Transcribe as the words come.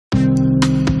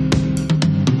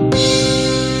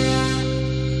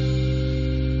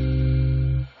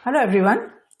Hello everyone,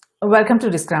 welcome to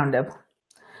this Roundup.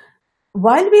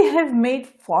 While we have made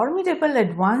formidable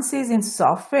advances in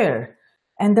software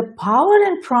and the power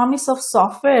and promise of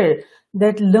software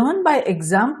that learn by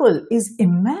example is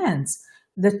immense,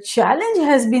 the challenge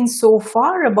has been so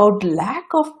far about lack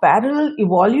of parallel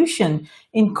evolution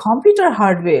in computer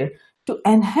hardware to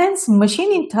enhance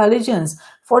machine intelligence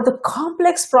for the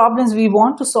complex problems we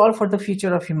want to solve for the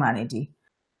future of humanity.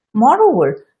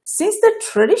 Moreover, since the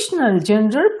traditional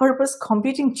general purpose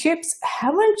computing chips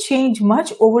haven't changed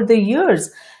much over the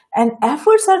years and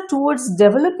efforts are towards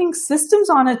developing systems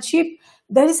on a chip,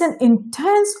 there is an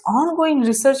intense ongoing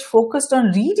research focused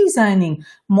on redesigning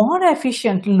more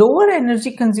efficient, lower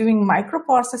energy consuming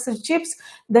microprocessor chips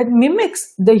that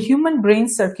mimics the human brain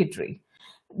circuitry.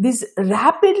 This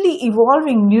rapidly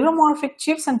evolving neuromorphic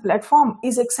chips and platform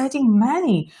is exciting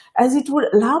many as it would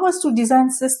allow us to design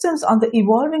systems on the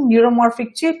evolving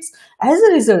neuromorphic chips. As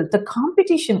a result, the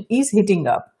competition is heating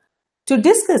up. To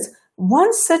discuss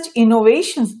one such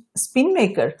innovation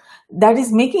spinmaker that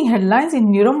is making headlines in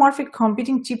neuromorphic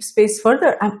computing chip space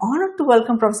further, I'm honored to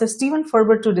welcome Professor Stephen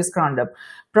Ferber to this roundup.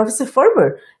 Professor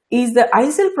Ferber is the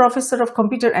Eisel Professor of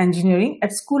Computer Engineering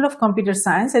at School of Computer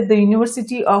Science at the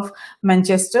University of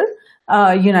Manchester,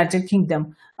 United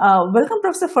Kingdom. Welcome,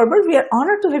 Professor Ferber. We are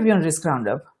honored to have you on Risk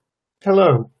Roundup.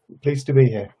 Hello, pleased to be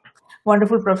here.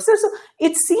 Wonderful, Professor. So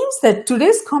it seems that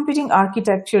today's computing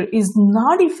architecture is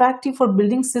not effective for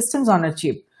building systems on a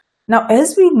chip. Now,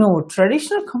 as we know,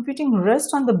 traditional computing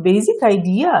rests on the basic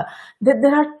idea that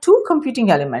there are two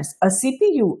computing elements, a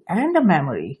CPU and a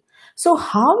memory. So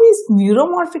how is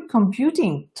neuromorphic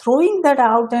computing throwing that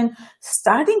out and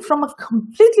starting from a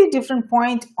completely different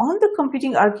point on the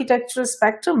computing architectural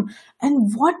spectrum?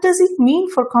 And what does it mean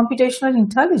for computational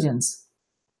intelligence?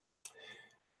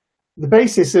 The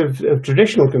basis of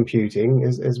traditional computing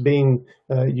has been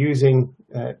using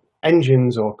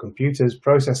engines or computers,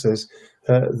 processors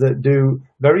that do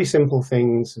very simple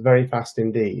things very fast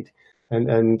indeed.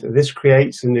 And this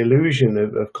creates an illusion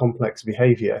of complex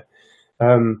behavior.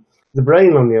 The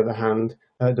brain, on the other hand,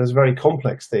 does very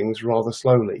complex things rather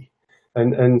slowly.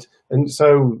 And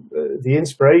so the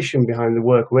inspiration behind the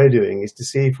work we're doing is to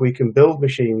see if we can build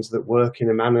machines that work in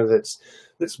a manner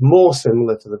that's more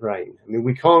similar to the brain. I mean,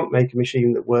 we can't make a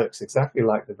machine that works exactly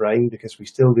like the brain because we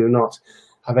still do not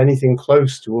have anything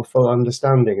close to a full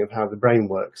understanding of how the brain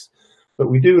works. But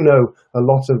we do know a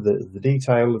lot of the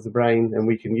detail of the brain, and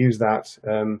we can use that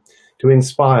to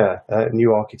inspire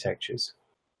new architectures.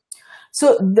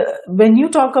 So when you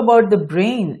talk about the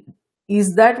brain,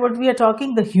 is that what we are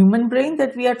talking, the human brain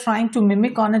that we are trying to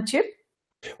mimic on a chip?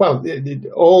 Well,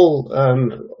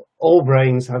 all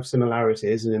brains have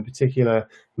similarities, and in particular,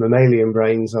 mammalian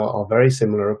brains are very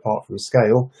similar apart from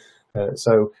scale.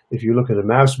 So if you look at a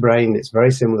mouse brain, it's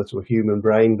very similar to a human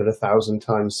brain, but 1,000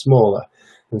 times smaller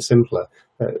and simpler.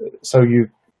 So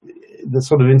the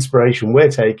sort of inspiration we're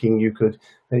taking, you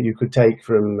could take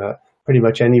from pretty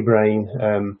much any brain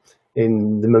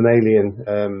in the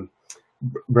mammalian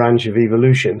branch of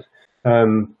evolution.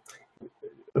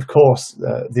 Of course,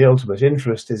 the ultimate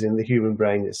interest is in the human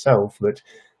brain itself, but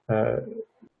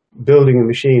building a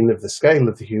machine of the scale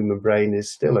of the human brain is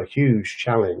still a huge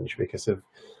challenge because of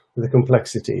the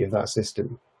complexity of that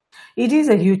system. It is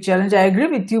a huge challenge. I agree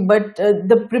with you, but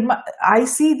I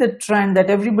see the trend that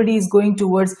everybody is going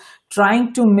towards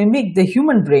trying to mimic the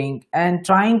human brain and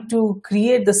trying to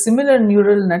create the similar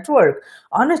neural network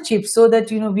on a chip so that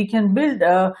we can build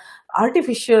a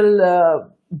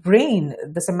artificial brain,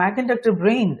 the semiconductor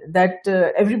brain that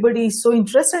everybody is so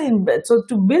interested in. So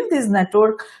to build this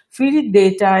network, feed it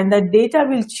data, and that data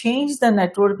will change the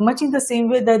network much in the same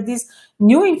way that this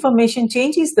new information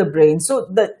changes the brain. So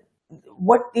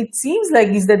what it seems like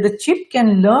is that the chip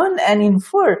can learn and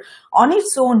infer on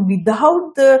its own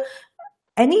without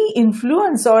any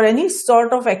influence or any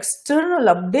sort of external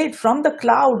update from the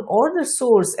cloud or the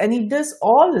source, and it does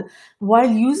all while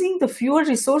using the fewer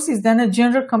resources than a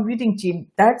general computing chip.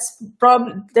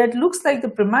 That looks like the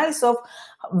premise of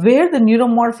where the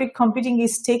neuromorphic computing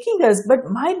is taking us. But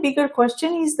my bigger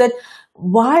question is that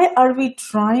why are we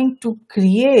trying to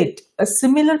create a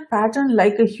similar pattern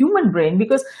like a human brain?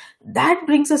 Because that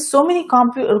brings us so many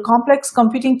complex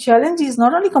computing challenges,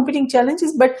 not only computing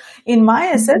challenges, but in my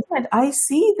assessment, I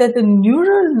see that the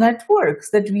neural networks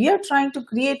that we are trying to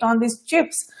create on these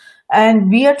chips,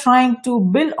 and we are trying to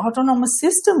build autonomous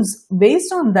systems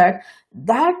based on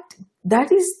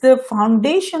that is the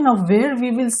foundation of where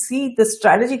we will see the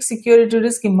strategic security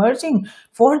risk emerging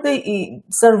for the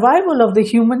survival of the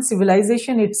human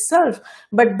civilization itself.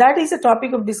 But that is a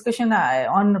topic of discussion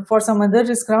for some other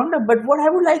risk roundup. But what I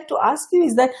would like to ask you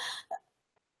is that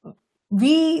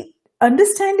we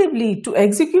understandably, to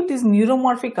execute these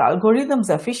neuromorphic algorithms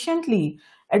efficiently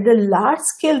at the large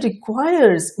scale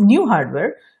requires new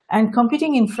hardware and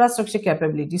computing infrastructure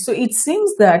capability. So it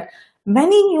seems that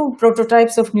many new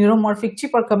prototypes of neuromorphic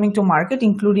chip are coming to market,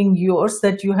 including yours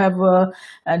that you have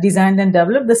designed and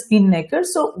developed, the Spinnaker.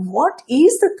 So what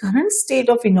is the current state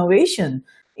of innovation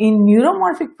in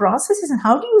neuromorphic processes, and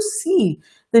how do you see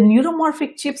the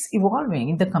neuromorphic chips evolving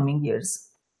in the coming years?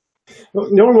 Well,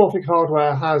 neuromorphic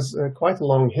hardware has quite a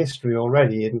long history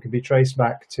already and can be traced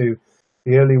back to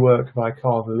the early work by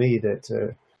Carl Vermeed at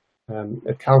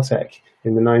Caltech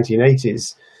in the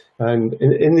 1980s. And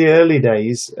in the early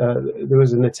days, there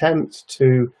was an attempt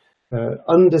to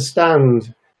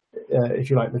understand, if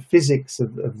you like, the physics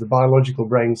of the biological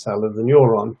brain cell of the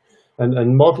neuron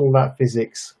and model that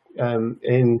physics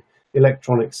in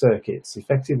electronic circuits,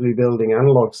 effectively building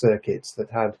analog circuits that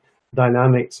had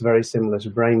dynamics very similar to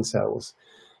brain cells.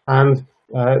 And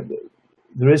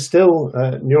there is still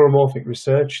neuromorphic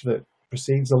research that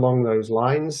proceeds along those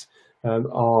lines.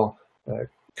 Our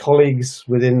colleagues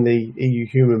within the EU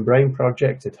Human Brain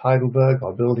Project at Heidelberg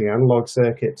are building analog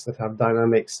circuits that have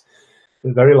dynamics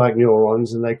very like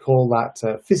neurons, and they call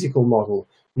that physical model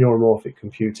neuromorphic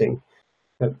computing.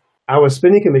 Our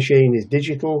Spinnaker machine is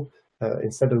digital.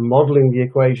 Instead of modeling the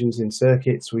equations in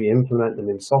circuits, we implement them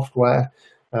in software.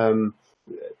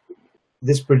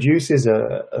 This produces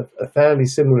a fairly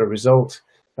similar result.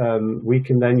 We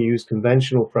can then use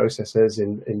conventional processors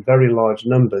in very large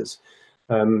numbers.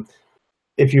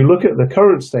 If you look at the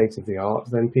current state of the art,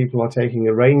 then people are taking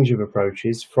a range of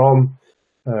approaches from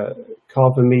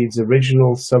Carl Vermeed's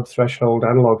original sub-threshold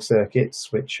analog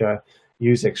circuits, which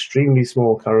use extremely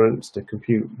small currents to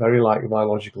compute very like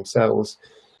biological cells,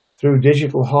 through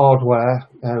digital hardware,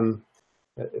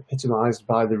 epitomized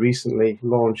by the recently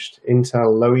launched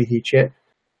Intel Loihi chip,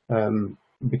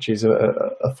 which is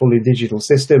a fully digital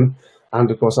system. And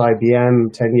of course,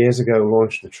 IBM 10 years ago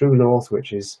launched the True North,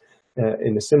 which is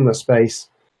in a similar space,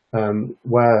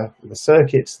 where the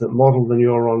circuits that model the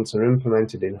neurons are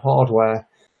implemented in hardware,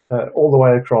 all the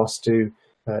way across to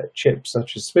chips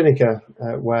such as Spinnaker,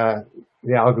 where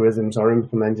the algorithms are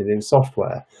implemented in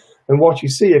software. And what you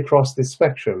see across this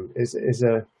spectrum is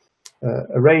a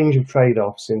range of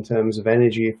trade-offs in terms of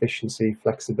energy efficiency,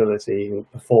 flexibility,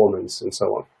 and performance, and so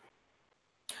on.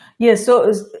 Yes, so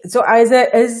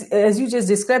as you just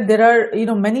described, there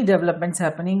are many developments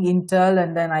happening, Intel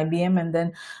and then IBM and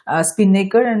then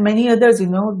Spinnaker and many others.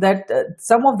 That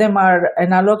some of them are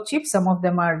analog chips, some of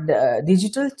them are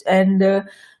digital, and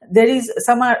there is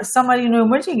some are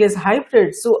emerging as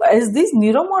hybrid. So as these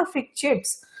neuromorphic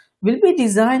chips will be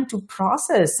designed to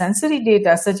process sensory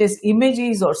data such as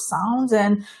images or sounds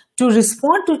and to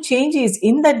respond to changes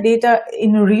in that data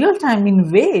in real time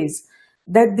in ways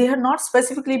that they are not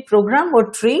specifically programmed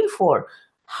or trained for.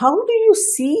 How do you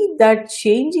see that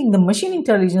changing the machine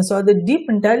intelligence or the deep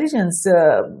intelligence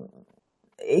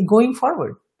going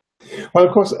forward? Well,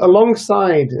 of course,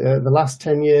 alongside the last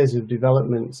 10 years of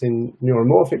developments in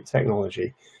neuromorphic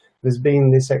technology, there's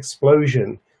been this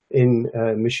explosion in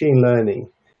machine learning,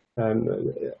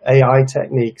 AI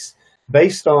techniques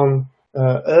based on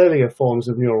earlier forms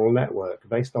of neural network,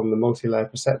 based on the multi-layer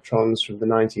perceptrons from the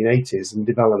 1980s, and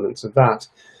developments of that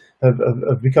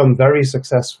have become very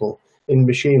successful in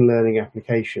machine learning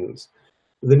applications.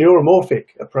 The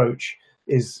neuromorphic approach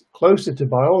is closer to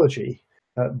biology,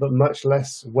 but much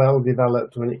less well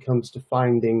developed when it comes to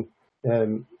finding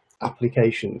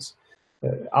applications.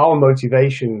 Our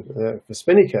motivation for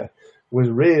Spinnaker was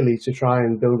really to try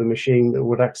and build a machine that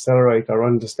would accelerate our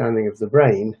understanding of the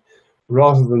brain,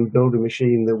 rather than build a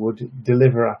machine that would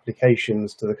deliver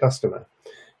applications to the customer.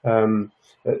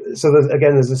 So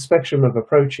there's a spectrum of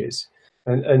approaches,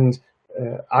 and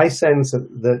I sense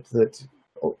that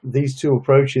these two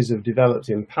approaches have developed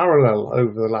in parallel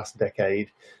over the last decade,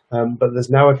 but there's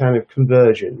now a kind of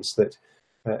convergence that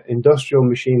industrial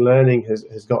machine learning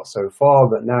has got so far,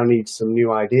 but now needs some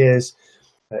new ideas.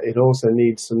 It also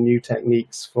needs some new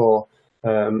techniques for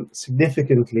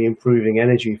significantly improving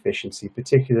energy efficiency,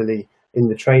 particularly in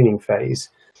the training phase.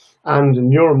 And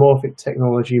neuromorphic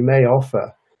technology may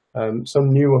offer some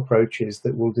new approaches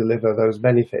that will deliver those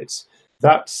benefits.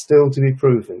 That's still to be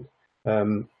proven.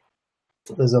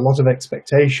 There's a lot of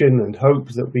expectation and hope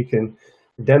that we can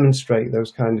demonstrate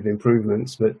those kind of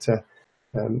improvements, but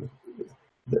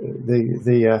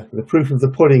the proof of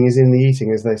the pudding is in the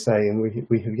eating, as they say, and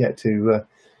we have yet to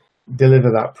deliver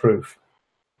that proof.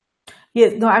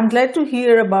 Yes, no, I'm glad to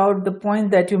hear about the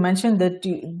point that you mentioned, that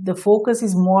the focus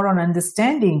is more on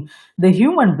understanding the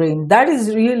human brain. That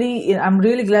is really, I'm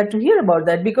really glad to hear about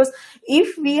that, because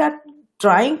if we are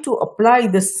trying to apply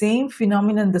the same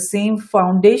phenomenon, the same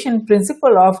foundation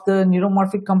principle of the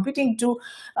neuromorphic computing to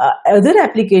other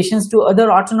applications, to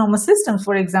other autonomous systems.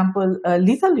 For example,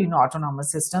 lethal,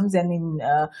 autonomous systems, and in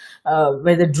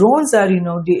where the drones are,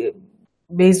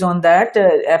 based on that,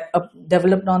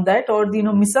 developed on that, or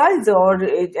missiles or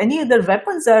any other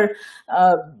weapons are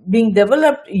being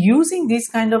developed using this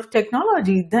kind of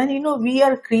technology, then we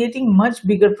are creating much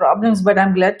bigger problems. But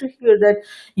I'm glad to hear that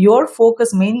your focus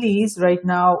mainly is right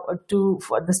now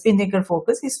for the Spinnaker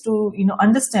focus is to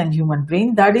understand human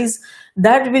brain.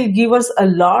 That will give us a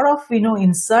lot of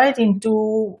insight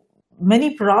into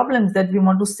many problems that we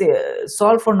want to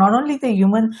solve for not only the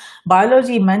human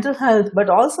biology, mental health, but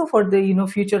also for the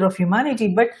future of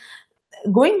humanity. But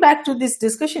going back to this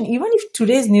discussion, even if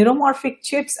today's neuromorphic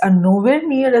chips are nowhere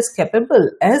near as capable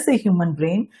as the human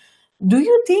brain, do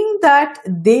you think that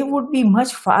they would be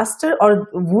much faster, or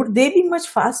would they be much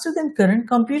faster than current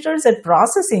computers at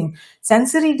processing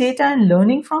sensory data and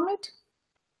learning from it?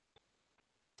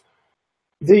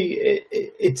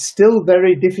 It's still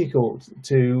very difficult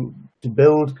to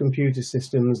build computer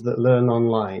systems that learn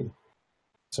online.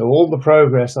 So all the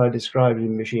progress I described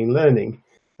in machine learning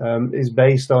is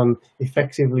based on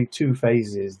effectively two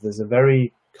phases. There's a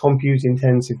very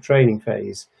compute-intensive training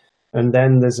phase, and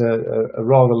then there's a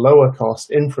rather lower cost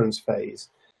inference phase.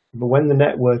 But when the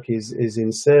network is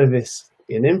in service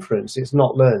in inference, it's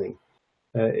not learning.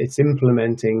 It's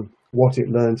implementing what it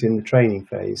learned in the training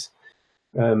phase.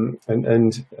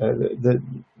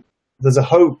 There's a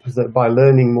hope that by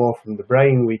learning more from the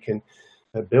brain, we can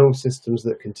build systems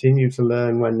that continue to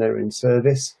learn when they're in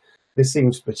service. This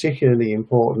seems particularly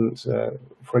important,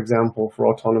 for example, for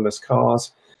autonomous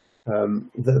cars,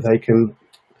 that they can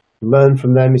learn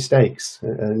from their mistakes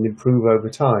and improve over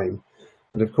time.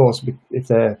 But of course, if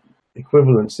they're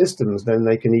equivalent systems, then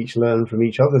they can each learn from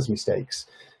each other's mistakes,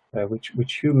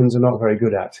 which humans are not very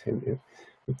good at.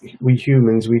 We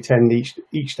humans, we tend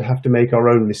each to have to make our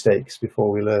own mistakes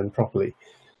before we learn properly.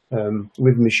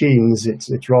 With machines, it's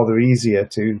rather easier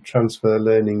to transfer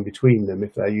learning between them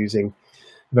if they're using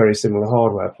very similar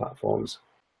hardware platforms.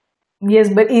 Yes,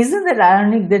 but isn't it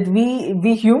ironic that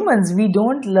we humans, we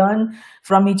don't learn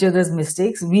from each other's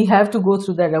mistakes? We have to go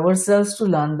through that ourselves to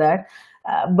learn that.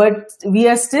 But we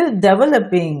are still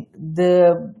developing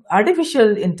the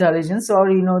artificial intelligence, or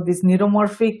this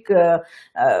neuromorphic.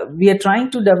 We are trying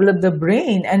to develop the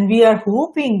brain, and we are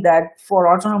hoping that for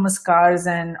autonomous cars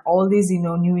and all these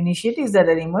new initiatives that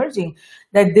are emerging,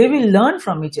 that they will learn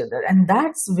from each other. And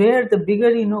that's where the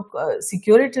bigger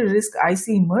security risk I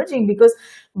see emerging, because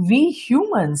we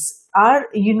humans are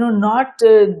not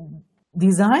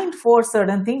designed for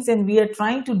certain things, and we are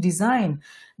trying to design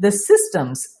the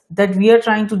systems that we are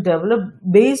trying to develop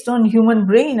based on human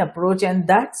brain approach. And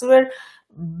that's where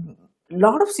a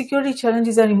lot of security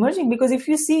challenges are emerging, because if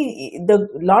you see, a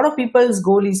lot of people's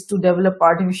goal is to develop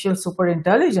artificial super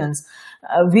intelligence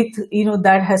with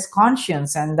that has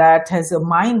conscience and that has a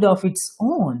mind of its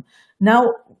own.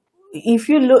 Now, if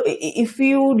you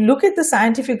look at the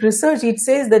scientific research, it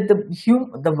says that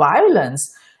the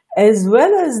violence, as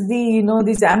well as the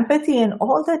this empathy and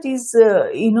all that, is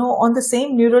on the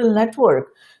same neural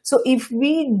network. So if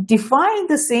we define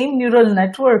the same neural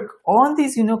network on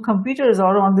these computers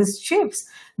or on these chips,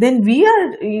 then we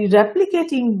are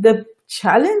replicating the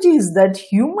challenges that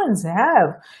humans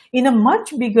have in a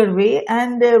much bigger way.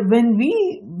 And when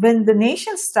the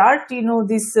nations start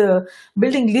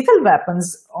building lethal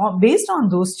weapons based on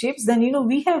those chips, then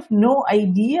we have no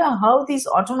idea how these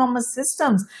autonomous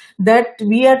systems that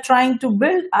we are trying to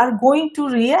build are going to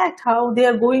react, how they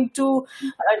are going to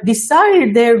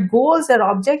decide their goals, their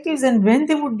objectives, and when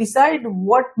they would decide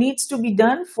what needs to be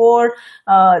done for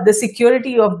the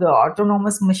security of the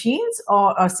autonomous machines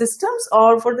or systems,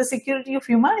 or for the security of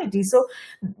humanity. So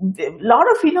a lot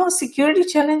of security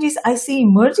challenges I see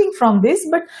emerging from this.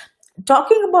 But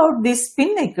talking about this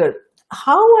Spinnaker,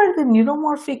 how are the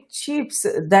neuromorphic chips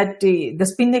that the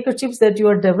Spinnaker chips that you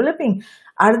are developing,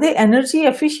 are they energy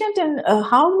efficient, and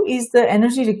how is the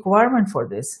energy requirement for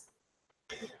this?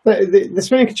 The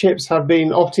Spinnaker chips have been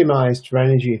optimized for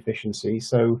energy efficiency.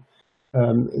 So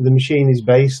the machine is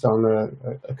based on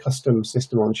a custom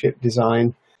system on chip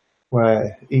design,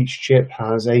 where each chip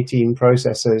has 18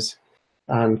 processors,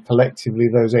 and collectively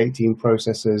those 18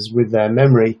 processors with their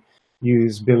memory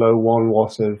use below 1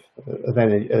 watt of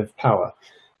power.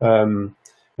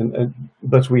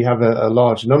 But we have a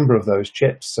large number of those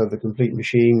chips, so the complete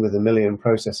machine with 1 million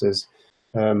processors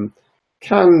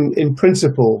can, in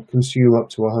principle, consume up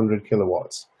to 100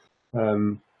 kilowatts.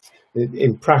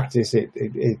 In practice, it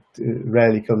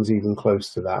rarely comes even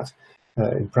close to that.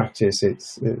 In practice,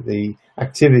 it's the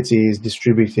activity is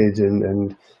distributed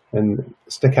and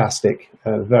stochastic,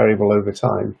 variable over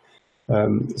time.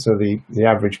 So the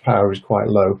average power is quite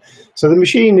low. So the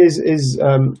machine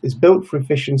is built for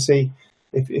efficiency.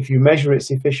 If you measure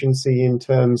its efficiency in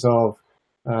terms of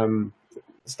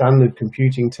standard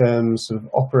computing terms of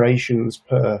operations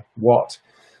per watt,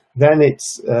 then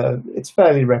it's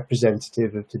fairly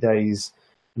representative of today's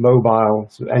mobile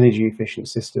sort of energy efficient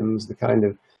systems, the kind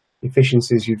of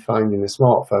efficiencies you'd find in a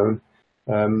smartphone.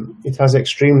 It has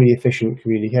extremely efficient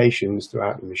communications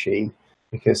throughout the machine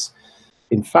because,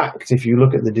 in fact, if you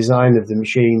look at the design of the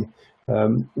machine,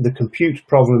 the compute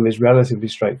problem is relatively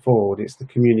straightforward. It's the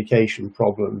communication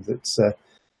problem that's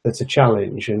a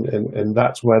challenge, and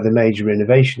that's where the major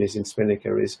innovation is in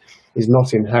Spinnaker, is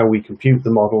not in how we compute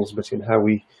the models, but in how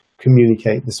we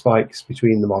communicate the spikes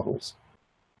between the models.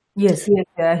 Yes, yes,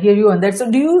 I hear you on that.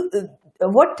 So, do you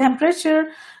what temperature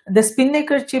the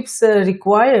Spinnaker chips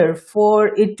require for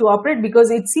it to operate?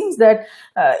 Because it seems that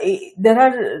there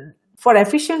are, for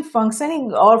efficient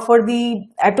functioning or for the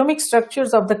atomic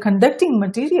structures of the conducting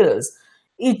materials,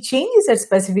 it changes at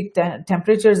specific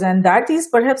temperatures, and that is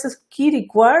perhaps a key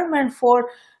requirement for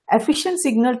efficient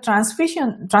signal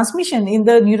transmission in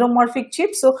the neuromorphic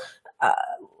chip. So, uh,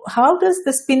 how does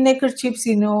the Spinnaker chips,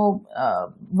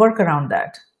 work around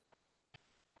that?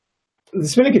 The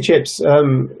Spinnaker chips,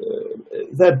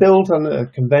 they're built on a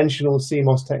conventional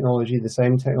CMOS technology, the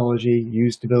same technology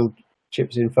used to build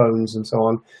chips in phones and so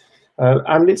on.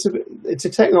 And it's a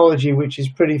technology which is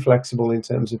pretty flexible in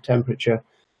terms of temperature.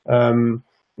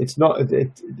 It's not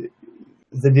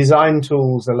the design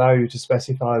tools allow you to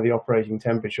specify the operating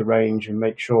temperature range and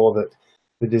make sure that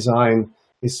the design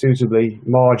is suitably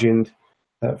margined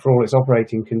for all its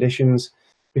operating conditions.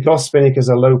 Because Spinnaker is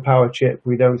a low power chip,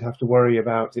 we don't have to worry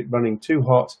about it running too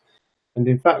hot. And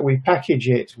in fact, we package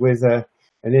it with an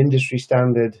industry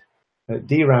standard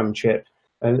DRAM chip.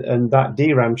 And that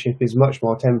DRAM chip is much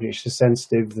more temperature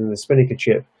sensitive than the Spinnaker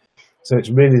chip. So it's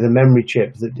really the memory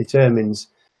chip that determines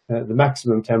the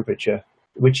maximum temperature,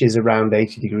 which is around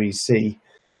 80 degrees C.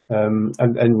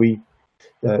 And we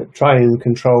try and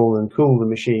control and cool the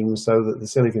machine so that the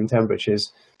silicon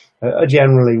temperatures are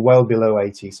generally well below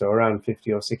 80, so around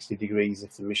 50 or 60 degrees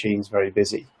if the machine's very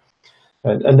busy.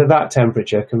 And at that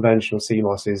temperature, conventional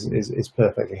CMOS is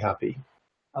perfectly happy.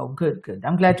 Oh, good, good.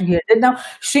 I'm glad to hear that. Now,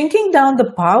 shrinking down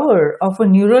the power of a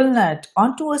neural net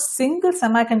onto a single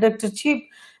semiconductor chip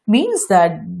means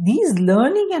that these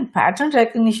learning and pattern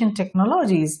recognition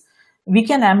technologies we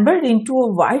can embed into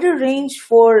a wider range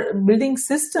for building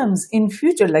systems in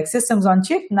future, like systems on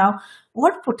chip. Now,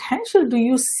 what potential do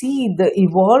you see the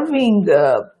evolving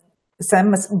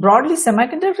broadly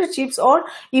semiconductor chips or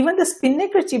even the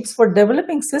Spinnaker chips for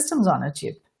developing systems on a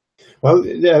chip? Well,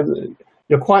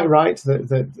 you're quite right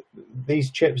that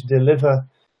these chips deliver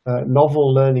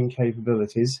novel learning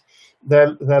capabilities.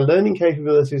 They're learning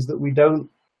capabilities that we don't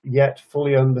yet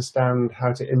fully understand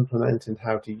how to implement and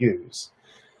how to use.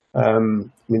 I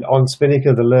mean, on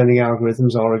Spinnaker, the learning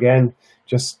algorithms are, again,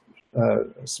 just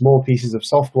small pieces of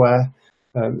software.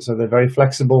 So they're very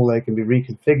flexible, they can be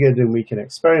reconfigured, and we can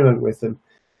experiment with them.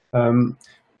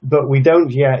 But we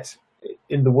don't yet,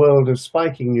 in the world of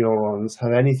spiking neurons,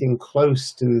 have anything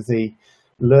close to the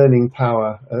learning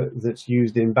power that's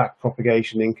used in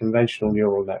backpropagation in conventional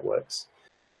neural networks.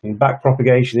 I mean,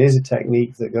 backpropagation is a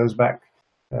technique that goes back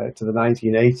to the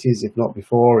 1980s, if not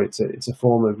before. It's a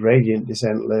form of gradient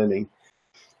descent learning,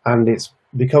 and it's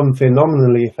become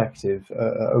phenomenally effective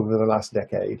over the last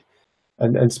decade.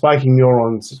 And spiking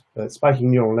neurons,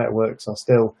 spiking neural networks are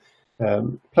still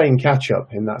playing catch up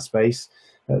in that space.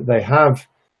 They have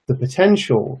the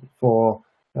potential for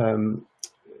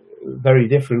very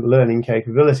different learning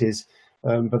capabilities,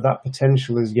 but that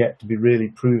potential is yet to be really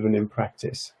proven in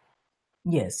practice.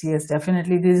 Yes, yes,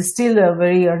 definitely. This is still a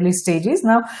very early stages.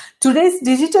 Now, today's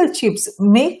digital chips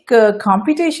make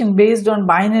computation based on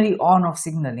binary on-off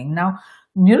signaling. Now,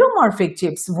 neuromorphic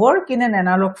chips work in an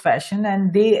analog fashion,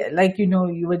 and they, like you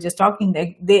were just talking,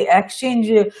 they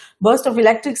exchange burst of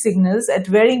electric signals at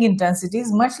varying intensities,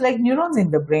 much like neurons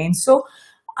in the brain. So,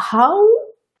 how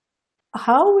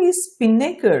is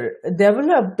Spinnaker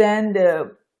developed, and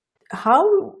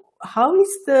how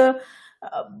is the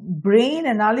brain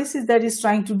analysis that is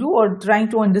trying to do or trying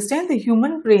to understand the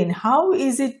human brain? How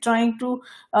is it trying to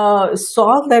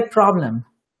solve that problem?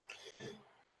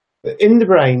 In the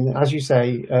brain, as you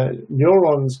say,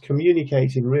 neurons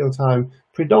communicate in real time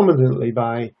predominantly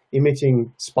by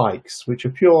emitting spikes, which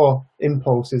are pure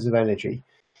impulses of energy.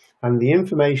 And the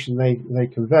information they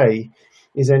convey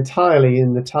is entirely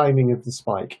in the timing of the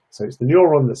spike. So it's the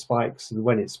neuron that spikes and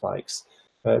when it spikes.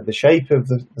 The shape of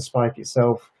the spike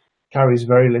itself carries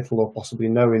very little or possibly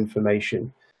no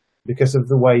information. Because of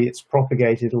the way it's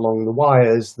propagated along the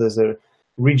wires, there's a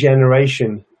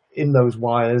regeneration in those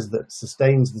wires that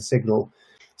sustains the signal.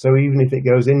 So even if it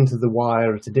goes into the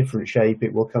wire at a different shape,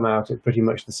 it will come out at pretty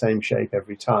much the same shape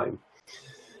every time.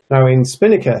 Now in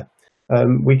Spinnaker,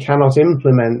 we cannot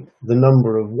implement the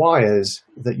number of wires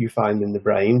that you find in the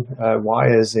brain.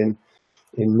 Wires in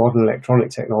modern electronic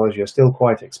technology are still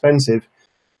quite expensive.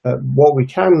 What we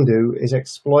can do is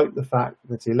exploit the fact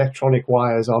that electronic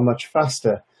wires are much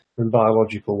faster than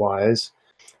biological wires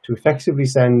to effectively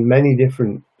send many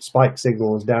different spike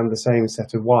signals down the same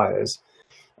set of wires.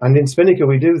 And in Spinnaker,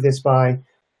 we do this by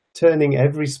turning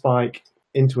every spike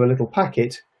into a little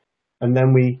packet, and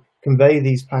then we convey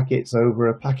these packets over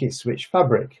a packet switch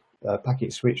fabric. A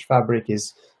packet switch fabric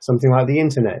is something like the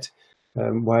internet,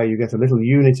 where you get a little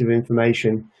unit of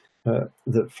information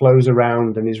that flows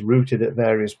around and is routed at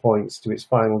various points to its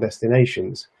final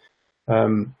destinations.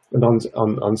 And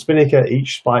on Spinnaker,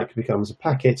 each spike becomes a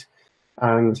packet,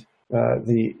 and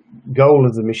the goal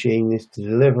of the machine is to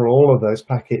deliver all of those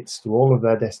packets to all of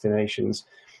their destinations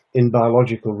in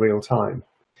biological real time.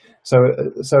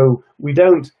 So we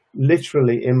don't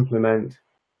literally implement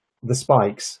the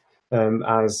spikes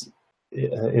as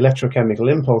electrochemical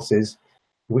impulses.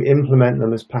 We implement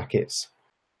them as packets.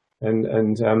 And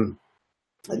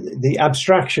the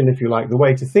abstraction, if you like, the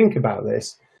way to think about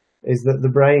this is that the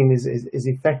brain is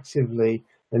effectively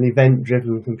an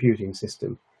event-driven computing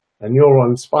system. A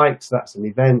neuron spikes, that's an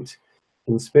event.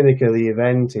 In Spinnaker, the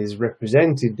event is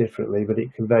represented differently, but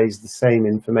it conveys the same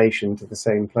information to the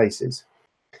same places.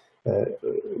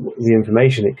 The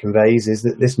information it conveys is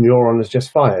that this neuron has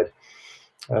just fired.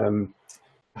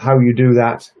 How you do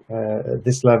that at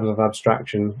this level of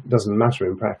abstraction doesn't matter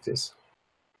in practice.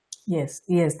 Yes,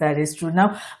 yes, that is true.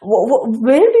 Now,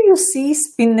 where do you see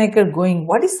Spinnaker going?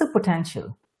 What is the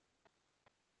potential?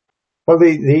 Well,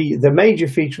 the major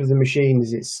feature of the machine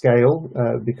is its scale.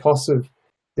 Because of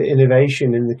the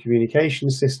innovation in the communication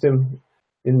system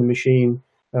in the machine,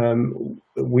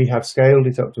 we have scaled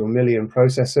it up to 1 million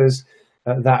processors.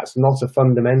 That's not a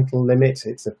fundamental limit,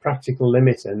 it's a practical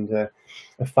limit and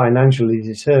a financially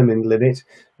determined limit.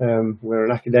 We're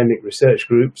an academic research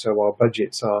group, so our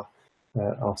budgets are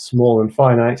small and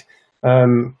finite.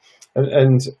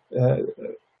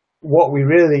 What we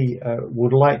really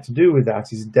would like to do with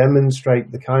that is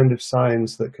demonstrate the kind of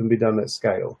science that can be done at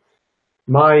scale.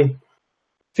 My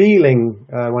feeling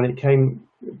when it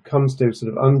comes to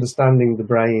sort of understanding the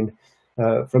brain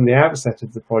from the outset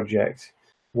of the project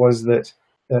was that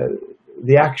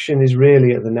the action is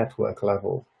really at the network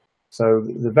level. So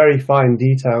the very fine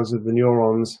details of the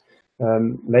neurons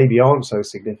maybe aren't so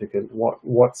significant.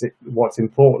 What's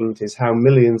important is how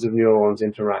millions of neurons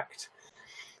interact,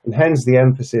 and hence the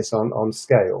emphasis on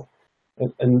scale.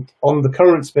 And on the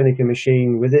current Spinnaker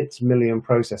machine with its 1 million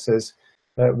processors,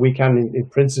 we can, in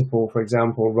principle, for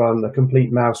example, run a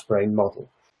complete mouse brain model.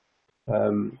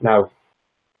 Now,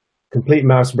 complete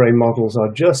mouse brain models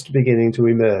are just beginning to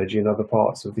emerge in other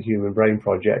parts of the Human Brain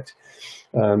Project,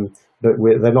 but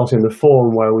they're not in the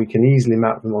form where we can easily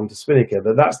map them onto Spinnaker,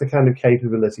 but that's the kind of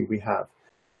capability we have.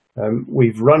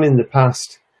 We've run in the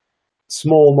past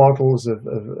small models of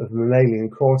mammalian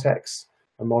cortex,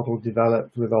 a model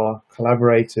developed with our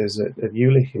collaborators at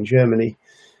Jülich in Germany,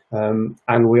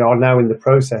 and we are now in the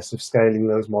process of scaling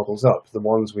those models up. The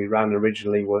ones we ran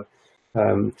originally were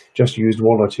just used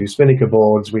 1 or 2 Spinnaker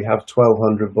boards. We have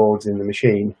 1,200 boards in the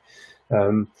machine,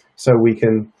 so we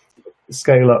can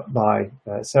scale up by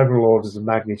several orders of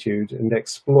magnitude and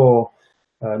explore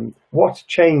what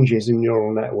changes in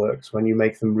neural networks when you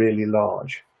make them really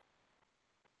large.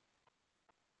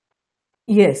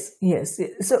 Yes, yes.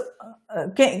 So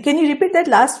can you repeat that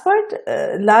last part?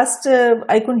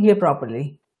 I couldn't hear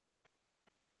properly.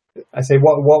 I say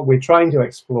what we're trying to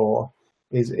explore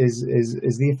is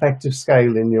the effect of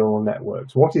scale in neural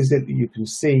networks. What is it that you can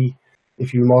see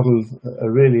if you model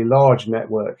a really large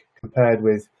network compared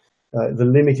with the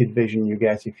limited vision you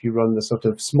get if you run the sort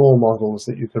of small models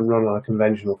that you can run on a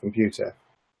conventional computer?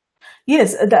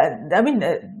 Yes,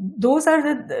 those are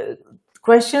the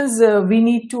questions we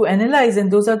need to analyze, and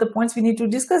those are the points we need to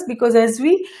discuss, because as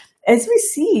we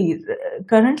see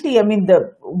currently,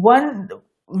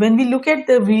 when we look at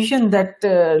the vision that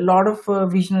a lot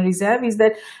of visionaries have, is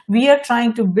that we are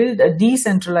trying to build a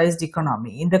decentralized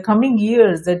economy in the coming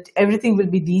years, that everything will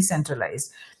be decentralized.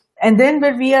 And then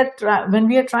when we are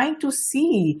trying to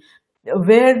see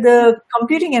where the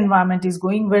computing environment is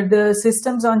going, where the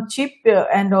systems on chip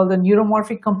and all the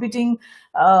neuromorphic computing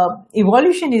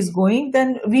evolution is going,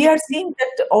 then we are seeing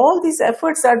that all these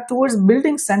efforts are towards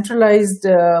building centralized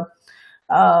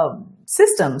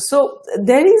systems. So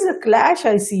there is a clash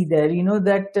I see there,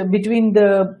 that between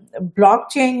the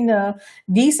blockchain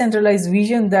decentralized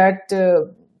vision that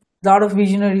lot of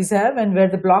visionaries have, and where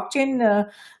the blockchain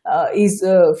is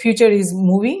future is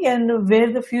moving, and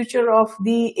where the future of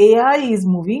the AI is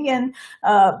moving. And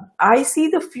I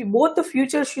see both the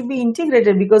future should be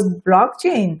integrated, because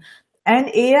blockchain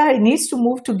and AI needs to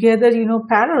move together,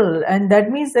 parallel. And that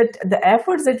means that the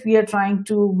efforts that we are trying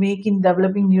to make in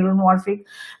developing neuromorphic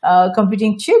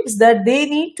computing chips, that they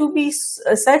need to be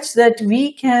such that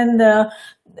we can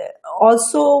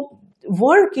also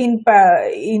work in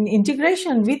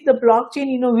integration with the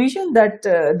blockchain vision that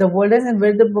the world is, and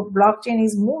where the blockchain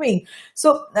is moving.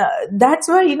 So that's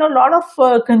why a lot of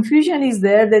confusion is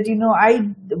there, that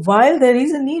while there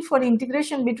is a need for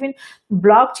integration between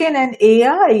blockchain and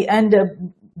AI, and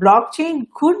blockchain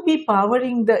could be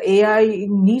powering the AI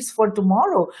needs for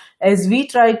tomorrow, as we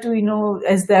try to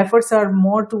as the efforts are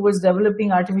more towards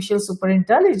developing artificial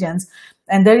superintelligence,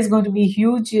 and there is going to be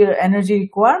huge energy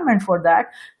requirement for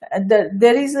that.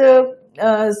 There is a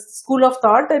school of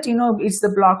thought that it's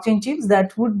the blockchain chips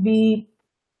that would be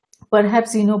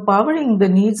perhaps powering the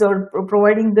needs, or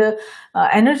providing the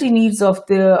energy needs of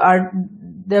the art,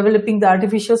 developing the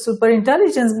artificial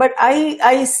superintelligence. But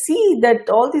I see that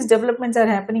all these developments are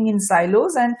happening in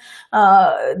silos, and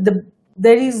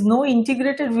there is no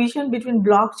integrated vision between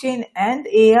blockchain and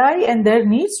AI, and there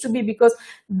needs to be, because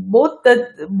both the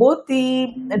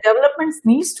developments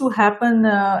needs to happen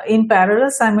in parallel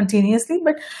simultaneously.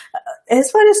 But as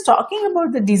far as talking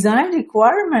about the design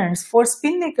requirements for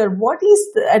Spinnaker, what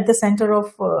is at the center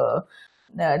of uh,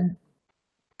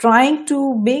 trying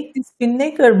to make the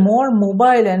Spinnaker more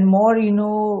mobile and more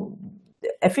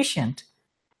efficient?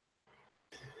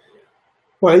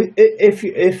 Well, if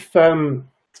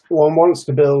one wants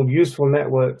to build useful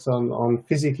networks on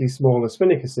physically smaller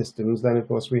Spinnaker systems, then of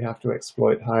course we have to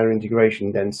exploit higher integration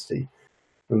density.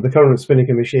 And the current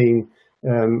Spinnaker machine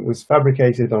was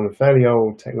fabricated on a fairly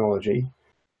old technology,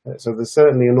 so there's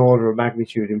certainly an order of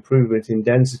magnitude improvement in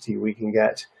density we can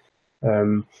get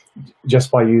just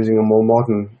by using a more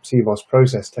modern CMOS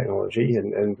process technology,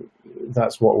 and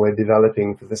that's what we're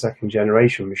developing for the second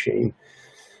generation machine.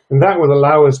 And that would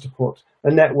allow us to put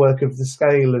a network of the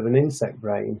scale of an insect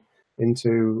brain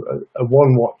into a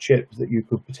 1-watt chip that you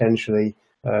could potentially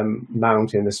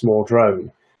mount in a small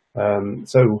drone.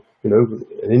 So,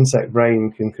 an insect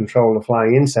brain can control a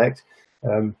flying insect.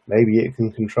 Maybe it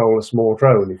can control a small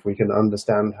drone, if we can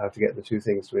understand how to get the two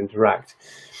things to interact.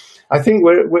 I think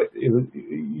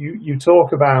you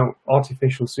talk about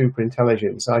artificial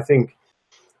superintelligence. I think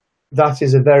that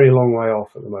is a very long way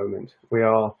off at the moment. We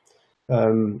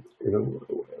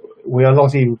are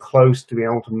not even close to being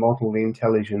able to model the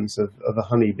intelligence of a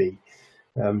honeybee,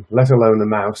 let alone a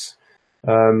mouse.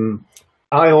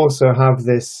 I also have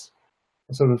this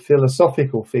sort of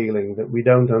philosophical feeling that we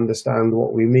don't understand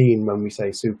what we mean when we say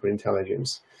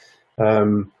superintelligence.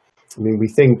 We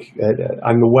think,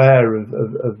 I'm aware of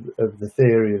the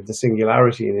theory of the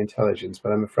singularity in intelligence,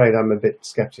 but I'm afraid I'm a bit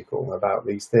skeptical about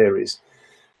these theories.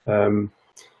 I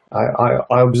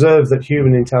observe that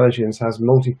human intelligence has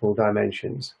multiple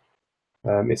dimensions.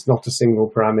 It's not a single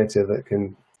parameter that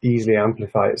can easily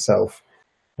amplify itself.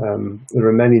 There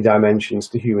are many dimensions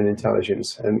to human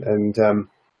intelligence, and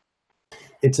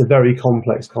it's a very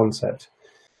complex concept.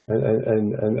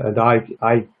 And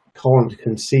I can't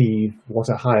conceive what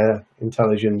a higher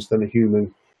intelligence than a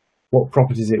human, what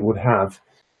properties it would have.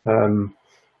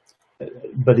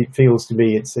 But it feels to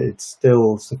me it's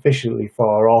still sufficiently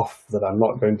far off that I'm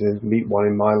not going to meet one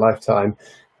in my lifetime,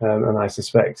 and I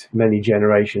suspect many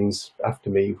generations after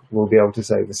me will be able to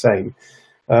say the same.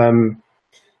 And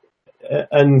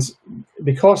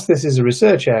because this is a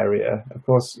research area, of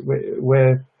course,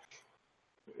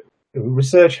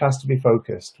 research has to be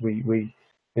focused. We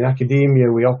in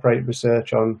academia we operate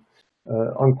research on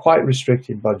quite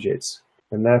restricted budgets,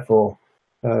 and therefore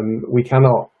we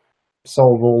cannot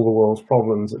solve all the world's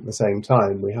problems at the same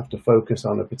time. We have to focus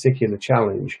on a particular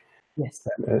challenge, Yes.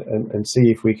 and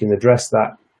see if we can address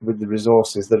that with the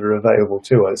resources that are available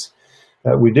to us.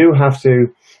 We do have to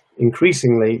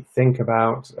increasingly think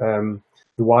about the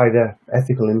wider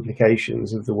ethical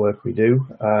implications of the work we do.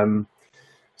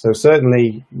 So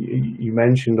certainly, you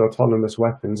mentioned autonomous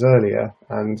weapons earlier,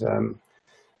 and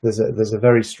there's a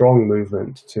very strong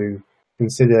movement to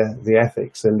consider the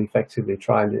ethics and effectively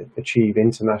try and achieve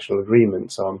international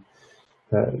agreements on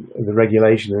the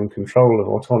regulation and control of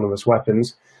autonomous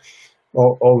weapons.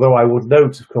 Although I would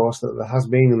note, of course, that there has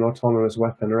been an autonomous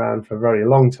weapon around for a very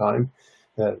long time.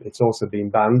 It's also been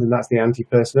banned, and that's the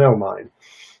anti-personnel mine.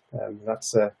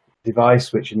 That's a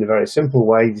device which, in a very simple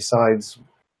way, decides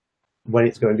when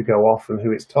it's going to go off and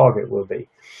who its target will be.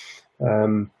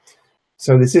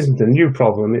 So this isn't a new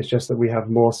problem, it's just that we have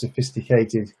more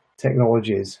sophisticated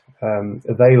technologies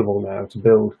available now to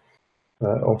build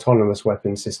autonomous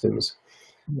weapon systems.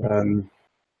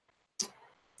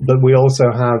 But we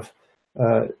also have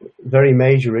very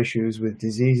major issues with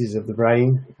diseases of the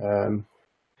brain,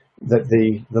 that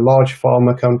the large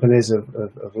pharma companies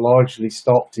have largely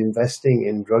stopped investing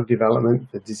in drug development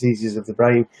for diseases of the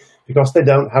brain because they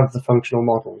don't have the functional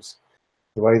models.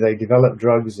 The way they develop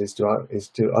drugs is to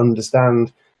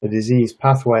understand the disease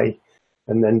pathway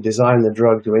and then design the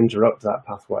drug to interrupt that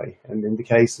pathway. And in the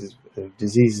cases of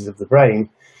diseases of the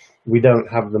brain, we don't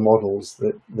have the models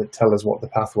that tell us what the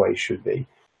pathway should be.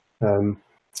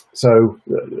 So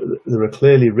there are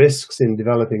clearly risks in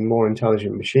developing more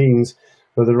intelligent machines,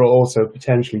 but there are also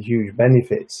potentially huge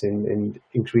benefits in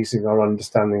increasing our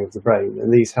understanding of the brain.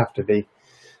 And these have to be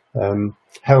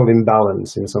held in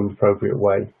balance in some appropriate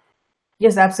way.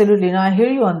 Yes, absolutely. Now I hear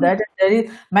you on that.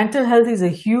 Mental health is a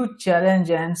huge challenge,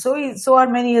 and so are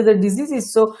many other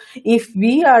diseases. So if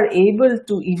we are able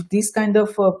to, if this kind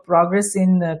of progress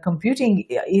in computing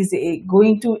is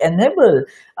going to enable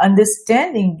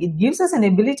understanding, it gives us an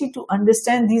ability to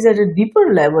understand these at a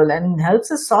deeper level and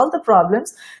helps us solve the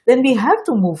problems, then we have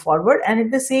to move forward. And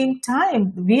at the same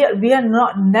time, we are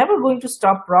not never going to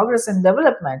stop progress and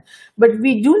development, but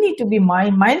we do need to be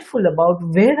mindful about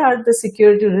where are the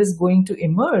security risks going to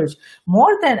emerge.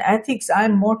 More than ethics,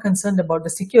 I'm more concerned about the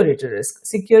security risk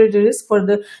for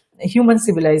the human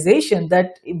civilization,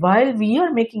 that while we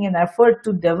are making an effort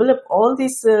to develop all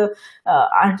this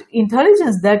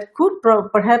intelligence that could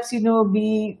perhaps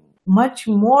be much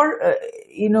more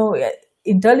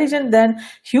intelligent than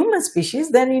human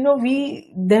species, then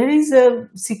there is a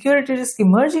security risk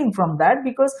emerging from that,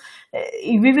 because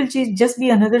we will just be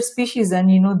another species, and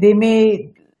they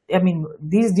may,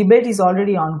 this debate is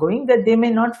already ongoing, that they may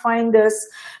not find us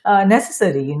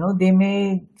necessary. They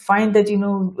may find that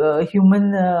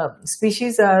human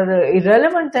species are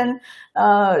irrelevant, and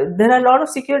there are a lot of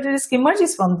security risk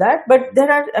emerges from that. But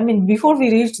there are, before we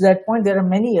reach that point, there are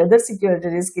many other security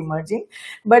risk emerging.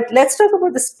 But let's talk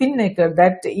about the Spinnaker.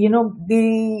 That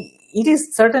it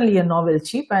is certainly a novel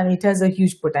chip, and it has a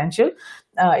huge potential.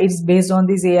 It's based on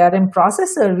this ARM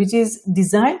processor, which is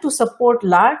designed to support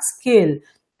large-scale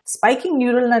spiking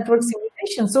neural network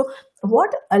simulation. So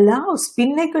what allows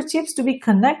Spinnaker chips to be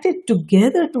connected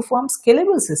together to form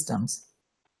scalable systems?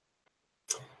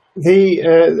 The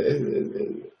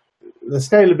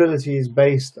scalability is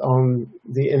based on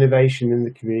the innovation in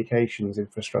the communications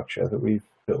infrastructure that we've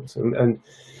built. And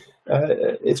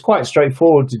it's quite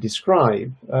straightforward to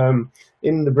describe.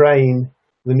 In the brain,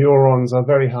 the neurons are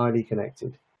very highly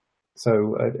connected.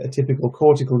 So a typical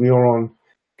cortical neuron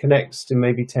connects to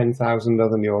maybe 10,000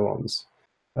 other neurons.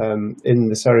 In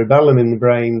the cerebellum in the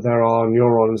brain, there are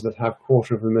neurons that have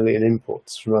 250,000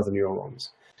 inputs from other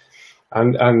neurons.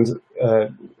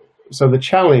 So the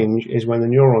challenge is, when the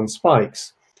neuron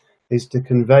spikes, is to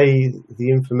convey the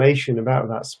information about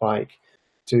that spike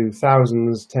to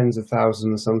thousands, tens of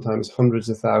thousands, sometimes hundreds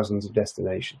of thousands of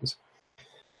destinations.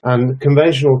 And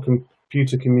conventional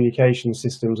computer communication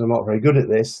systems are not very good at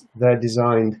this. They're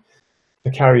designed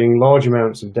for carrying large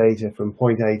amounts of data from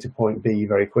point A to point B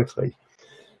very quickly.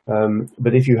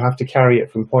 But if you have to carry it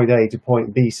from point A to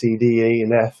point B, C, D, E,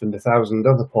 and F, and 1,000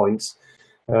 other points,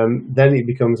 then it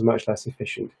becomes much less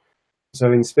efficient.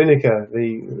 So in Spinnaker,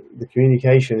 the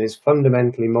communication is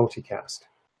fundamentally multicast.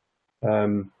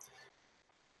 The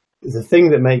thing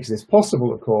that makes this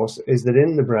possible, of course, is that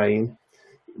in the brain,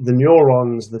 the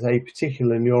neurons that a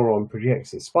particular neuron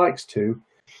projects its spikes to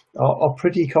are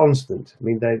pretty constant.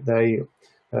 They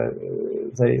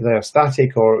are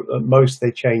static, or at most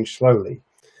they change slowly.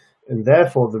 And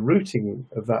therefore, the routing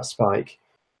of that spike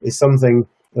is something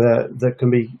that can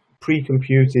be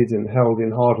pre-computed and held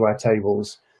in hardware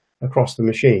tables across the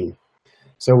machine.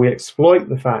 So we exploit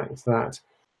the fact that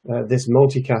this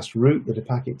multicast route that a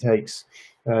packet takes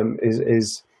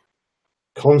is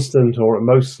constant, or at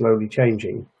most slowly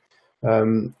changing,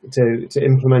 to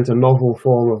implement a novel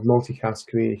form of multicast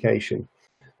communication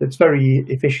that's very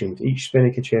efficient. Each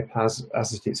Spinnaker chip has,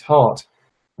 as at its heart,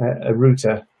 a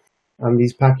router, and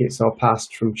these packets are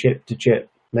passed from chip to chip,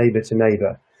 neighbor to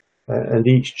neighbor, and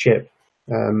each chip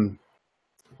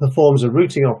performs a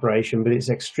routing operation, but it's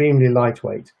extremely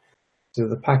lightweight. So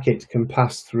the packet can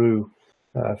pass through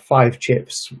 5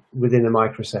 chips within a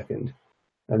microsecond.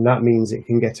 And that means it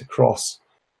can get across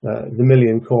the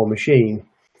million core machine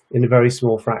in a very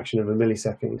small fraction of a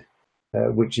millisecond,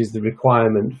 which is the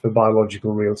requirement for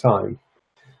biological real time.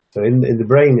 So in the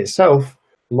brain itself,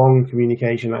 long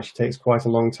communication actually takes quite a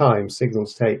long time.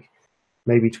 Signals take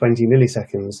maybe 20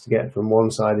 milliseconds to get from one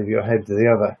side of your head to the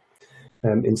other.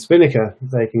 In Spinnaker,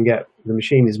 the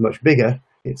machine is much bigger.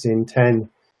 It's in 10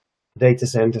 data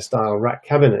center style rack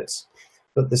cabinets,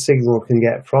 but the signal can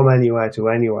get from anywhere to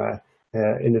anywhere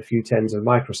in a few tens of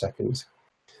microseconds.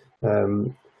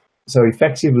 So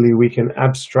effectively, we can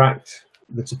abstract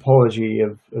the topology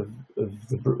of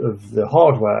the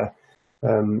hardware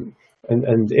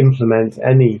and implement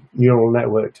any neural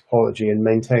network topology and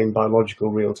maintain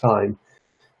biological real time,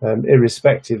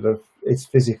 irrespective of its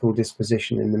physical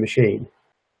disposition in the machine.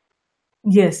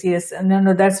 Yes, yes.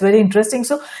 No, that's very interesting.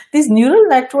 So this neural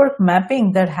network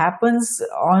mapping that happens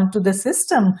onto the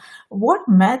system, what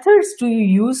methods do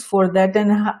you use for that,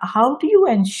 and how do you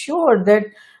ensure that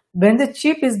when the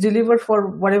chip is delivered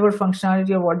for whatever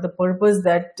functionality or what the purpose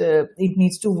that it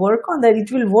needs to work on, that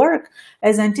it will work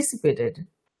as anticipated?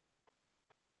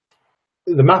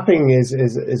 The mapping is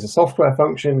a software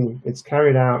function. It's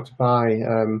carried out by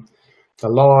a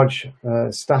large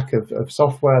stack of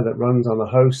software that runs on a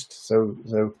host. So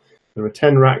there are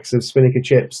 10 racks of Spinnaker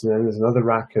chips, and then there's another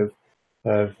rack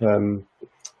of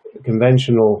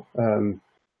conventional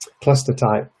cluster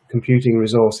type computing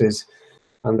resources.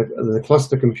 And the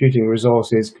cluster computing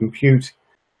resources compute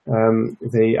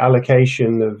the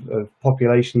allocation of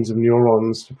populations of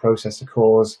neurons to processor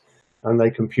cores, and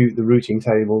they compute the routing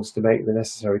tables to make the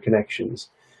necessary connections.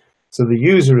 So the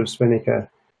user of Spinnaker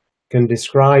can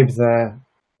describe their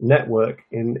network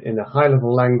in a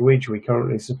high-level language. We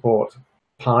currently support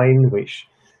Pine, which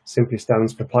simply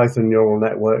stands for Python Neural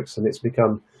Networks, and it's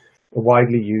become a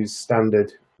widely used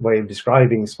standard way of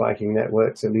describing spiking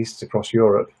networks, at least across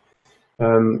Europe.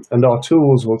 And our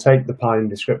tools will take the Pine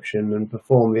description and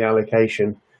perform the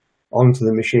allocation onto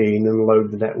the machine and load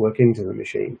the network into the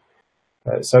machine.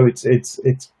 So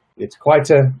it's quite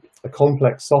a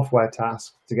complex software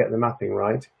task to get the mapping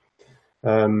right.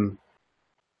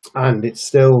 And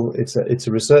it's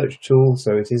a research tool,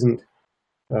 so it isn't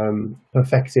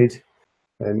perfected,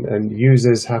 and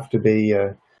users have to be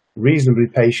reasonably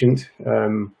patient.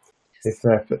 If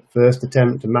their first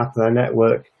attempt to map their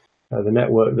network, the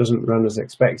network doesn't run as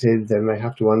expected, then they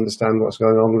have to understand what's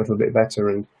going on a little bit better.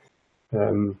 And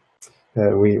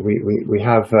we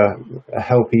have a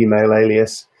help email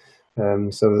alias,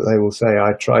 so that they will say,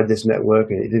 I tried this network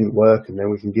and it didn't work, and then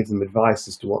we can give them advice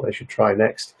as to what they should try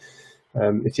next.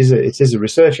 It is a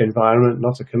research environment,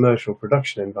 not a commercial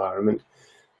production environment,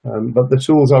 but the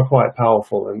tools are quite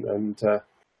powerful, and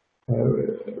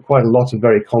quite a lot of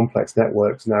very complex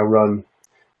networks now run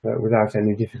without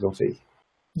any difficulty.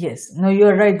 Yes, no,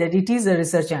 you're right that it is a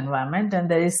research environment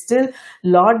and there is still a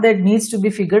lot that needs to be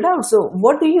figured out. So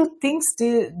what do you think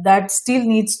still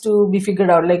needs to be figured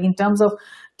out, like in terms of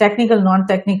technical,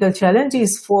 non-technical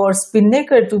challenges for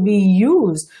Spinnaker to be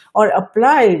used or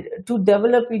applied to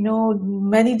develop,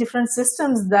 many different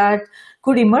systems that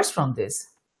could emerge from this?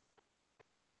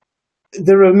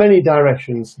 There are many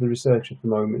directions to the research at the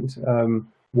moment.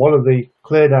 One of the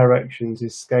clear directions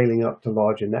is scaling up to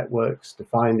larger networks to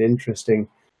find interesting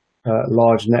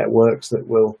large networks that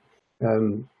will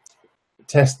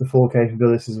test the full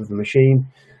capabilities of the machine.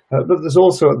 But there's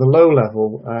also at the low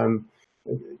level,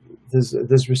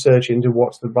 there's research into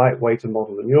what's the right way to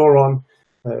model a neuron.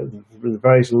 The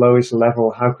very lowest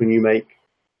level, how can you make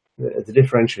the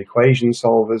differential equation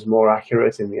solvers more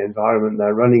accurate in the environment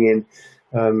they're running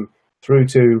in, through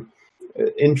to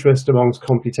interest amongst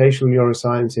computational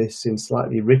neuroscientists in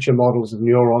slightly richer models of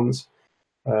neurons.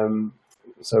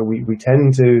 So we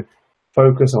tend to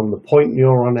focus on the point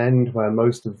neuron end, where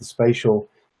most of the spatial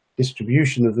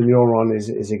distribution of the neuron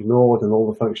is ignored and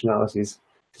all the functionality is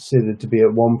considered to be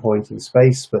at one point in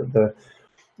space. But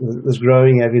there's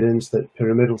growing evidence that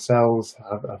pyramidal cells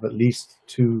have at least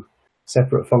 2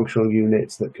 separate functional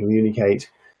units that communicate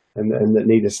and that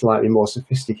need a slightly more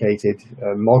sophisticated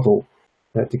model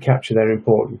to capture their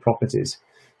important properties.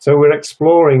 So we're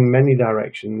exploring many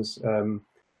directions.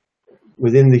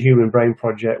 Within the Human Brain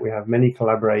Project, we have many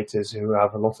collaborators who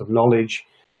have a lot of knowledge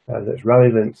that's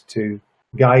relevant to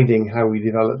guiding how we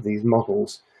develop these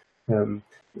models.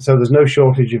 So there's no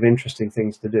shortage of interesting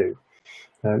things to do.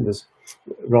 There's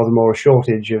rather more a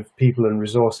shortage of people and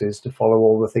resources to follow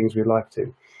all the things we'd like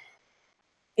to.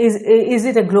 Is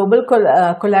it a global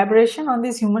collaboration on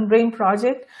this Human Brain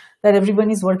Project, that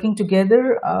everyone is working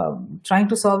together trying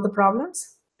to solve the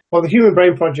problems? Well, the Human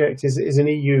Brain Project is an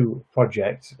EU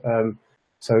project.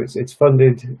 So it's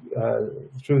funded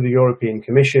through the European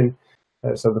Commission.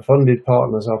 So the funded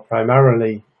partners are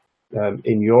primarily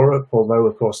in Europe, although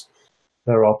of course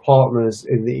there are partners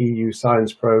in the EU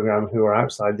science programme who are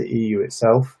outside the EU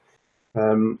itself.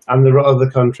 And there are other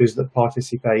countries that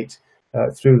participate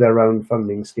through their own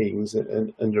funding schemes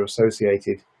and are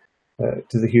associated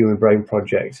to the Human Brain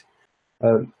Project.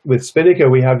 With Spinnaker,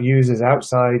 we have users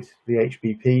outside the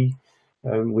HBP.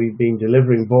 We've been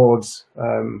delivering boards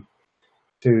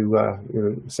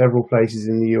to several places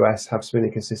in the US have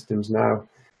Spinnaker systems now.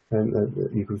 And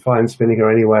you can find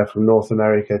Spinnaker anywhere from North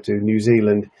America to New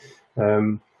Zealand.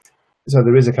 So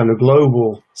there is a kind of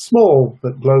global, small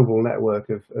but global network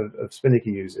of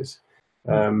Spinnaker users.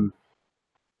 And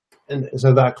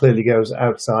so that clearly goes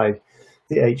outside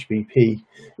the HBP.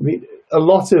 I mean, a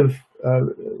lot of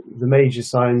the major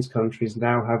science countries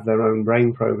now have their own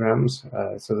brain programs.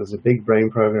 So there's a big brain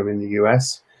program in the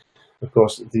US. Of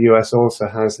course, the US also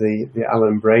has the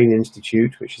Allen Brain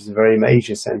Institute, which is a very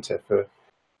major center for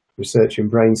research in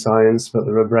brain science, but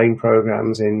there are brain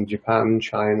programs in Japan,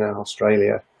 China,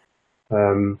 Australia,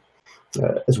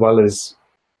 as well as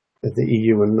the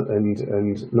EU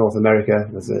and North America.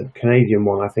 There's a Canadian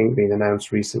one, I think, being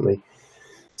announced recently.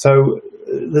 So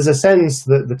there's a sense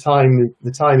that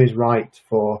the time is right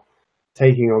for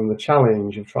taking on the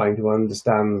challenge of trying to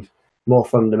understand more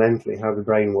fundamentally how the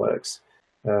brain works.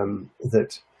 And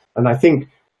I think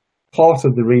part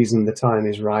of the reason the time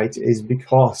is right is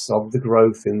because of the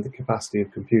growth in the capacity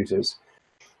of computers.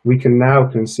 We can now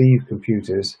conceive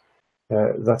computers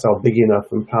that are big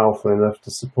enough and powerful enough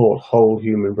to support whole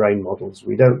human brain models.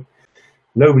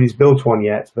 Nobody's built one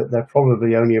yet, but they're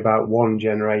probably only about one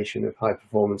generation of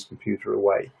high-performance computer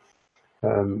away.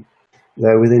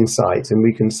 They're within sight, and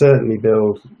we can certainly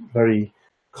build very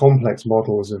complex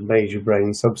models of major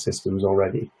brain subsystems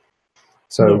already.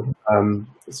 So,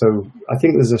 so I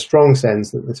think there's a strong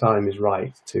sense that the time is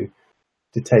right to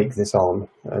take this on,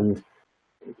 and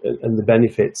the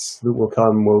benefits that will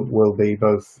come will be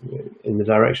both in the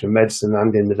direction of medicine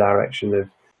and in the direction of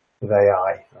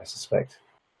AI, I suspect.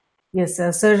 Yes,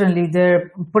 certainly.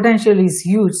 Their potential is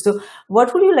huge. So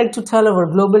what would you like to tell our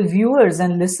global viewers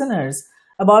and listeners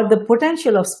about the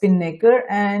potential of Spinnaker,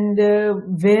 and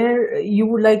where you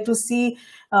would like to see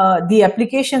the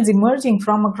applications emerging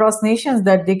from across nations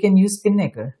that they can use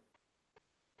Spinnaker?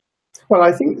 Well,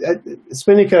 I think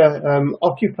Spinnaker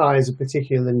occupies a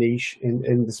particular niche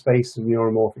in the space of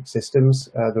neuromorphic systems.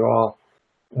 There are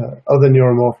other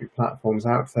neuromorphic platforms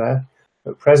out there.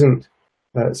 At present,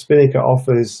 Spinnaker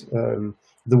offers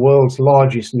the world's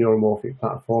largest neuromorphic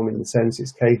platform, in the sense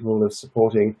it's capable of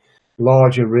supporting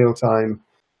larger real-time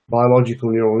biological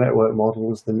neural network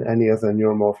models than any other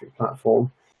neuromorphic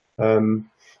platform.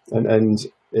 And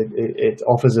it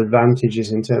offers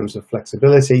advantages in terms of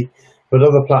flexibility, but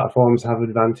other platforms have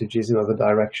advantages in other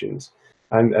directions.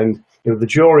 And the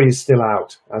jury is still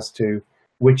out as to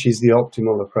which is the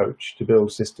optimal approach to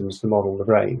build systems to model the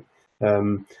brain.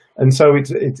 And so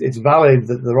it's valid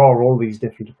that there are all these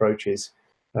different approaches,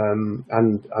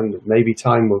 and maybe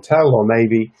time will tell, or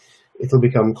maybe it'll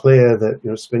become clear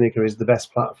that Spinnaker is the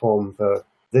best platform for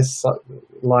this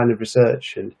line of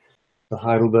research, and the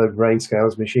Heidelberg Brain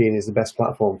Scales machine is the best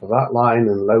platform for that line,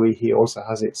 and Loihi also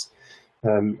has its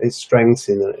strengths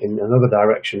in another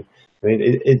direction. I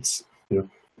mean, it's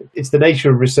the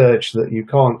nature of research that you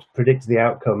can't predict the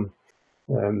outcome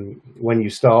when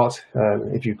you start.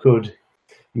 If you could,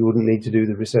 you wouldn't need to do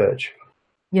the research.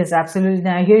 Yes, absolutely.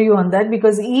 I hear you on that,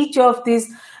 because each of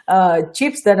these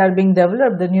chips that are being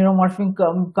developed, the neuromorphic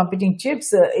computing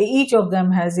chips, each of them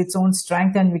has its own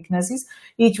strengths and weaknesses.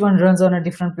 Each one runs on a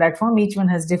different platform. Each one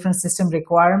has different system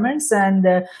requirements and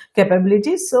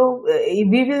capabilities. So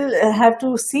we will have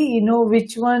to see,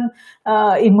 which one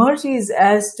emerges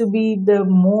as to be the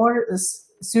more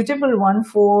suitable one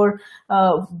for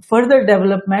further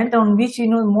development, on which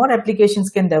more applications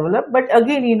can develop. But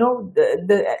again,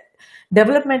 the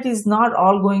development is not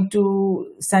all going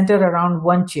to center around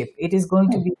one chip. It is going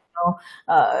to be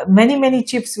many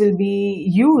chips will be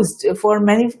used for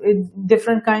many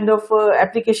different kind of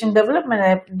application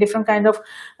development, different kind of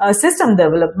system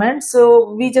development.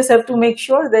 So we just have to make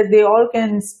sure that they all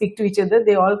can speak to each other,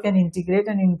 they all can integrate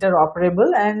and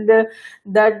interoperable, and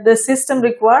that the system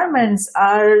requirements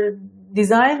are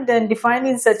designed and defined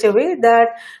in such a way that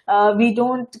we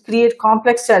don't create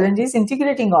complex challenges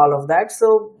integrating all of that.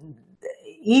 So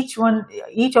each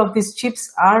of these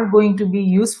chips are going to be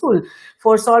useful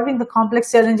for solving the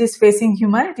complex challenges facing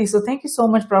humanity. So thank you so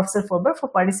much, Professor Ferber, for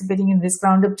participating in this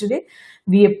roundup today.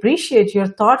 We appreciate your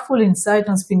thoughtful insight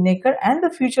on SpinNaker and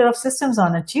the future of systems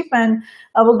on a chip, and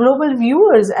our global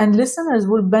viewers and listeners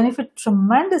will benefit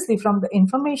tremendously from the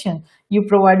information you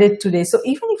provided today. So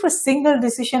even if a single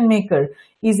decision maker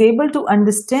is able to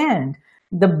understand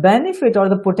the benefit or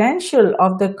the potential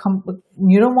of the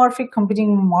neuromorphic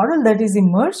computing model that is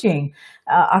emerging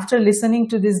after listening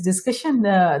to this discussion,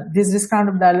 this risk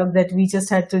roundup dialogue that we just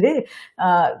had today,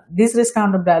 this risk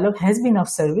roundup dialogue has been of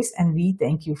service, and we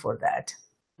thank you for that.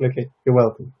 Okay, you're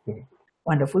welcome.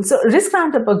 Wonderful. So Risk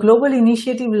Roundup, a global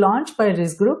initiative launched by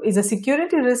Risk Group, is a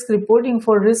security risk reporting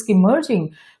for risk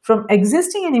emerging from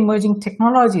existing and emerging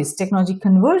technologies, technology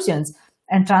convergence,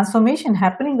 and transformation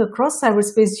happening across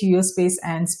cyberspace, geospace,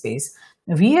 and space.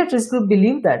 We at Risk Group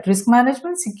believe that risk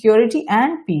management, security,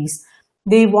 and peace,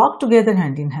 they walk together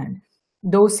hand in hand.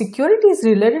 Though security is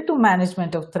related to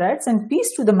management of threats and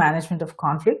peace to the management of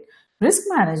conflict, risk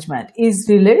management is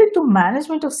related to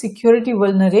management of security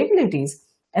vulnerabilities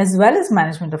as well as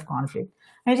management of conflict.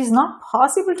 And it is not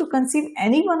possible to conceive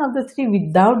any one of the three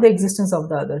without the existence of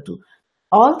the other two.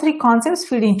 All three concepts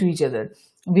feed into each other.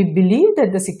 We believe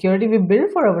that the security we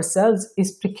build for ourselves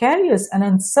is precarious and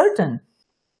uncertain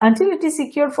until it is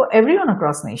secure for everyone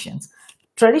across nations.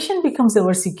 Tradition becomes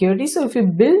our security, so if we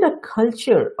build a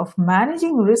culture of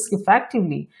managing risk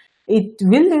effectively, it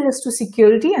will lead us to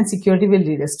security, and security will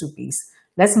lead us to peace.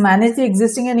 Let's manage the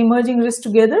existing and emerging risks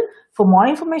together. For more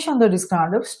information on the Risk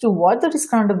Roundups, to watch the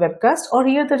Risk Roundup webcast or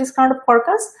hear the Risk Roundup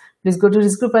podcast, please go to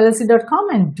riskgroupllc.com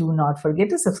and do not forget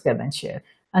to subscribe and share.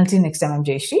 Until next time, I'm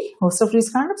Jayashree, host of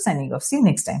Risk Roundup, signing off. See you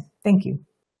next time. Thank you.